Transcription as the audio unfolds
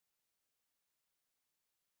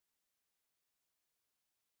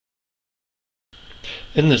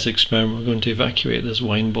In this experiment we're going to evacuate this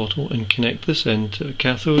wine bottle and connect this end to the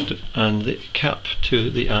cathode and the cap to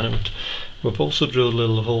the anode. We've also drilled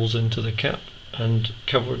little holes into the cap and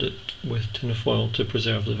covered it with tin foil to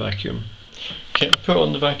preserve the vacuum. Okay, put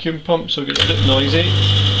on the vacuum pump so it gets a bit noisy,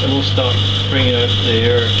 and we'll start bringing out the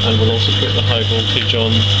air, and we'll also put the high voltage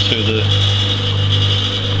on to the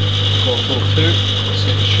bottle too,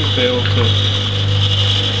 so you should be able to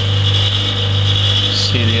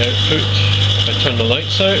see the output. If I turn the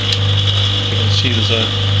lights out, you can see there's a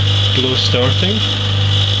glow starting.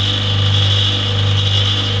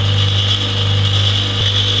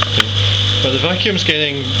 Okay. But the vacuum's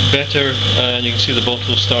getting better, and you can see the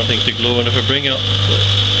bottle starting to glow, and if I bring up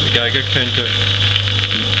the Geiger counter,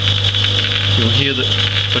 you'll hear that,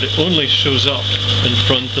 but it only shows up in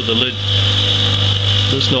front of the lid.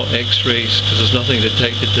 There's not X-rays because there's nothing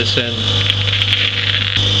detected this end.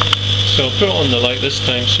 So I'll put on the light this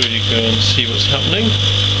time so you can see what's happening.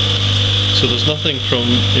 So there's nothing from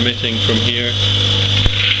emitting from here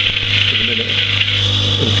to the minute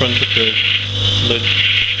in front of the lid.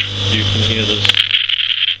 You can hear this.